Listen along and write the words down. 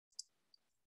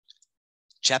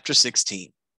Chapter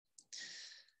 16.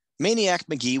 Maniac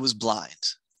Magee was blind.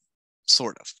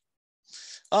 Sort of.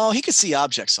 Oh, he could see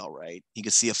objects all right. He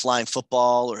could see a flying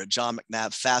football or a John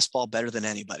McNabb fastball better than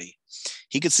anybody.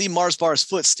 He could see Mars Bar's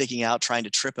foot sticking out, trying to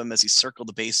trip him as he circled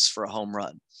the bases for a home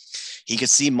run. He could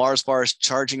see Mars Bar's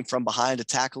charging from behind to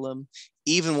tackle him,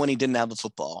 even when he didn't have the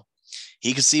football.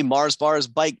 He could see Mars Bar's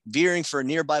bike veering for a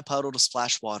nearby puddle to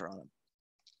splash water on him.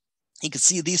 He could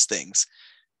see these things,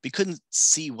 but he couldn't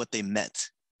see what they meant.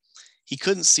 He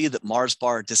couldn't see that Mars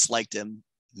Bar disliked him,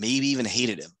 maybe even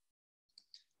hated him.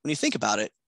 When you think about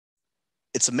it,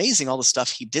 it's amazing all the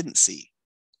stuff he didn't see,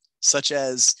 such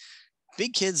as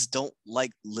big kids don't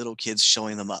like little kids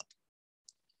showing them up.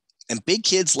 And big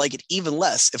kids like it even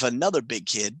less if another big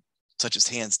kid, such as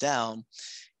hands down,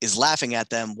 is laughing at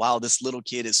them while this little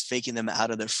kid is faking them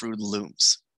out of their Fruit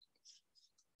Looms.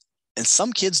 And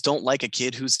some kids don't like a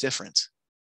kid who's different,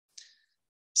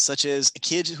 such as a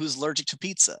kid who's allergic to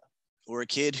pizza, or a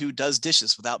kid who does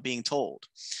dishes without being told,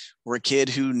 or a kid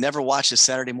who never watches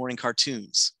Saturday morning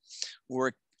cartoons,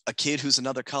 or a kid who's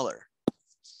another color.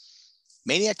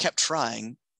 Maniac kept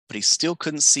trying, but he still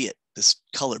couldn't see it, this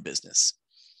color business.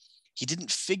 He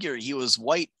didn't figure he was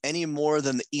white any more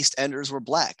than the East Enders were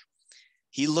black.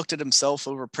 He looked at himself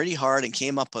over pretty hard and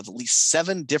came up with at least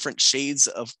 7 different shades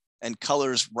of and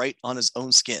colors right on his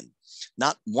own skin,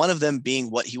 not one of them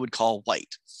being what he would call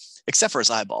white, except for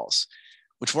his eyeballs,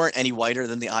 which weren't any whiter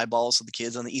than the eyeballs of the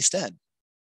kids on the East End,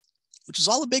 which was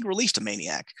all a big relief to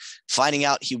Maniac, finding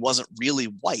out he wasn't really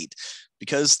white,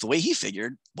 because the way he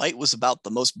figured, white was about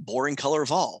the most boring color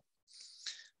of all.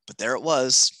 But there it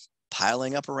was,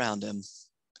 piling up around him,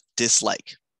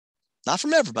 dislike. Not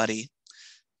from everybody,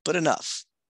 but enough.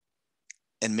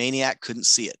 And Maniac couldn't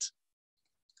see it.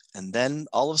 And then,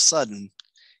 all of a sudden,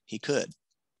 he could.